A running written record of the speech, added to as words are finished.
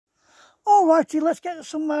Alrighty, let's get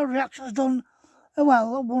some reactions done.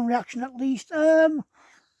 Well, one reaction at least.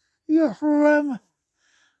 Yeah,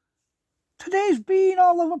 today's been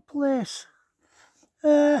all over the place.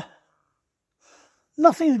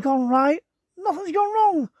 Nothing's gone right, nothing's gone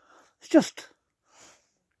wrong. It's just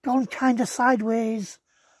gone kind of sideways.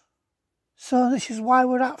 So this is why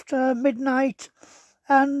we're after midnight,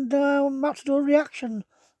 and I'm about to do a reaction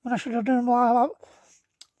when I should have done them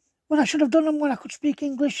when I could speak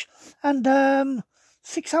English, and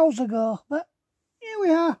 6 hours ago. But here we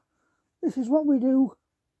are. This is what we do.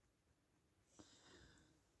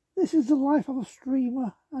 This is the life of a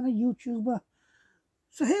streamer and a YouTuber.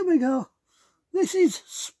 So here we go. This is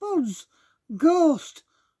Spuds Ghost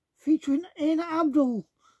featuring Aina Abdul.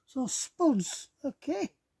 So Spuds, okay.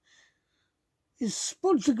 Is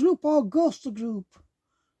Spuds a group or Ghost a group?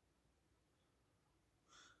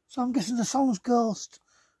 So I'm guessing the song's Ghost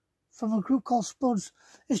from a group called Spuds.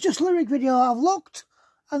 It's just a lyric video. I've looked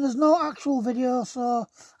and there's no actual video, so,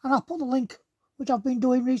 and I'll put the link, which I've been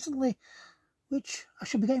doing recently, which I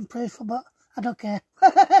should be getting praised for, but I don't care.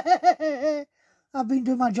 I've been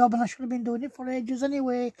doing my job and I should have been doing it for ages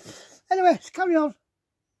anyway. Anyway, let's carry on.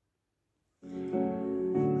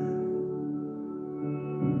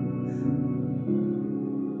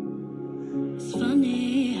 It's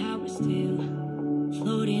funny how we're still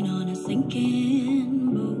floating on a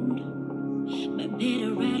sinking boat. But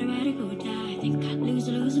better rather go die. I think I'd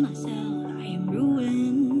losing myself. I am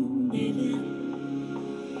ruined, David.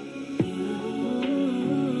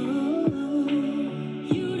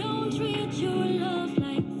 You don't treat your love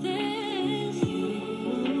like this.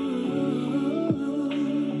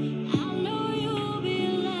 I know you'll be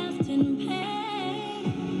left in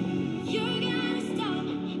pain. You gotta stop.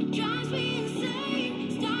 It drives me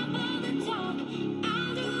insane. Stop all the talk.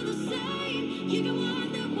 I'll do the same. You can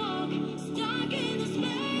walk the walk. Stuck in the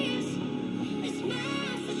space. This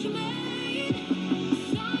mess that you made.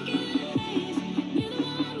 Stuck in the haze. You're the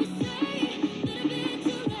one to say that a bit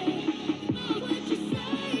too late. Fuck what you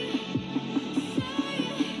say.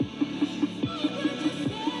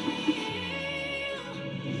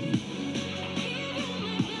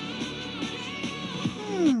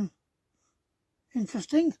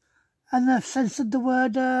 Interesting. And they've censored the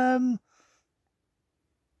word, the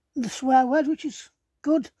swear word, which is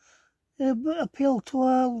good. Appeal to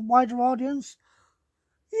a wider audience.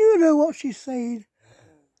 You know what she's saying.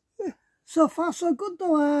 So far, so good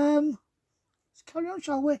though. Let's carry on,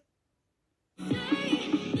 shall we?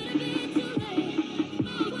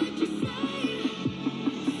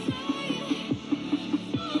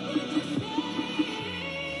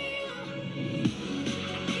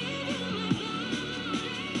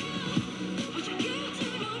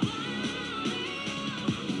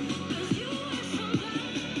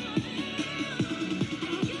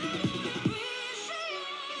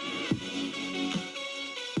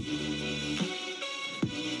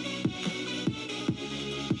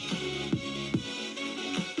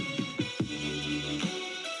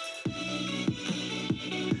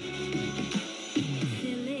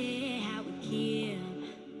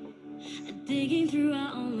 Digging through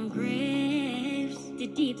our own graves.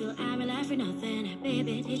 Dig deep till I'm alive for nothing.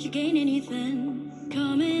 Baby, did you gain anything?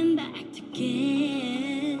 Coming back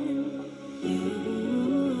again.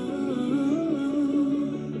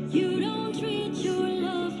 You don't treat your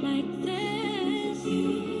love like this. I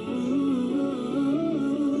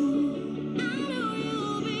know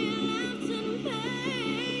you'll be left in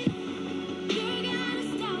pain. You gotta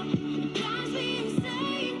stop. It drives me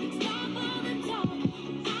insane. Stop all the talk.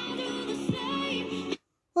 I'll do the same.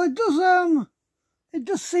 Well, it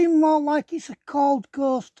does seem more like it's a called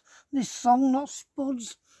Ghost, this song, not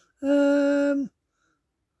Spuds. I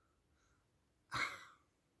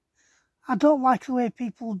don't like the way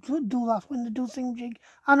people do that when they do thingamajig.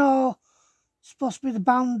 I know it's supposed to be the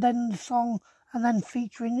band, then the song, and then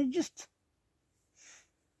featuring. It just...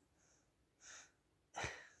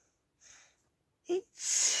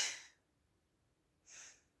 It's...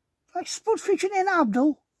 like Spuds featuring Aina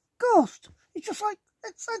Abdul, Ghost. It's just like,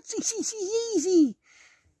 it's easy.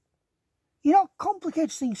 You're not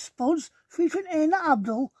complicated things. Spuds featuring Aina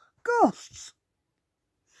Abdul, Ghosts.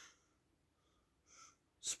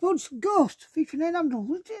 Spuds, Ghost featuring Aina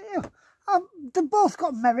Abdul. They both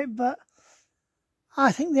got merit, but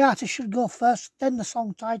I think the artist should go first, then the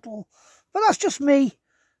song title. But that's just me.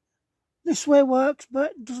 This way works,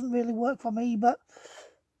 but it doesn't really work for me. But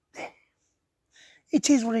it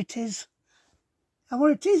is what it is. And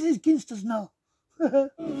what it is Ginsters know.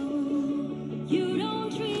 You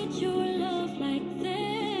don't treat your love like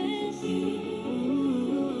this. I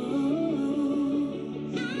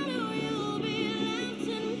know you'll be left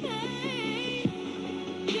in pain.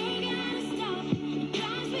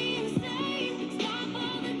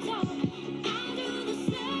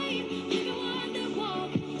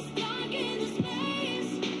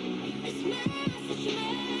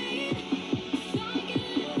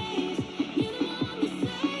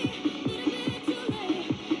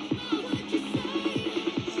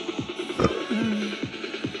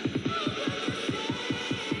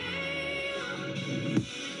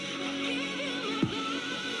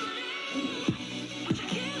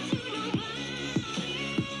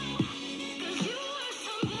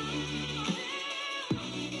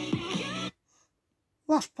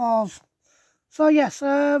 last pause. So yes,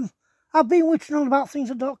 I've been whittling on about things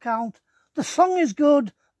that don't count. The song is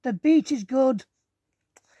good, the beat is good.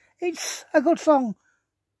 It's a good song.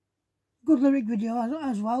 Good lyric video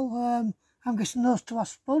as well. I'm guessing those two are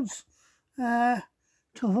spuds.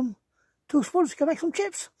 Two of them. Two spuds can make some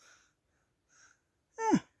chips.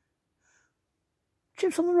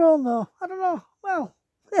 Chips on their own though. I don't know. Well,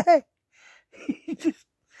 just,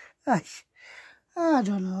 I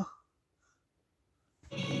don't know.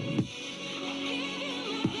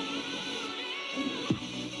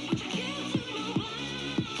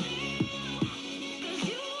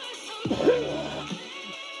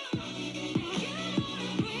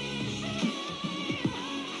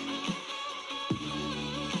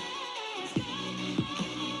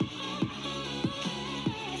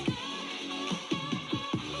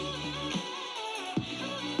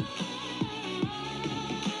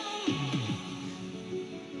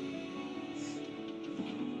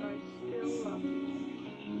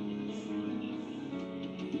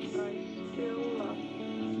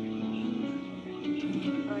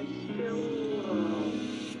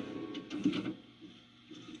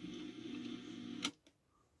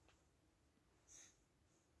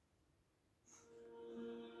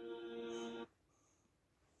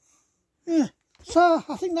 Yeah, so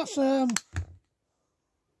I think that's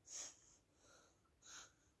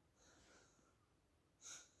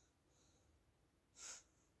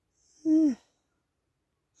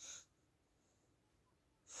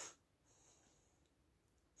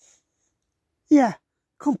yeah,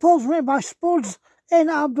 composed and written by Spuds, N.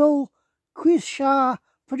 Abdul, Quiz Shah,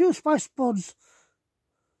 produced by Spuds.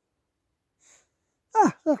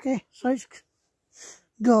 Okay, so it's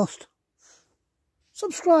Ghost.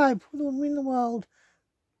 Subscribe, it would mean the world.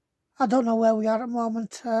 I don't know where we are at the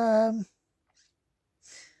moment.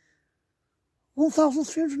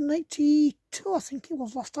 1,382, I think it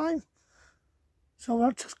was last time. So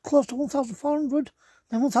we're just close to 1,400,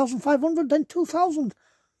 then 1,500, then 2,000.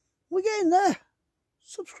 We're getting there.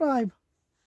 Subscribe.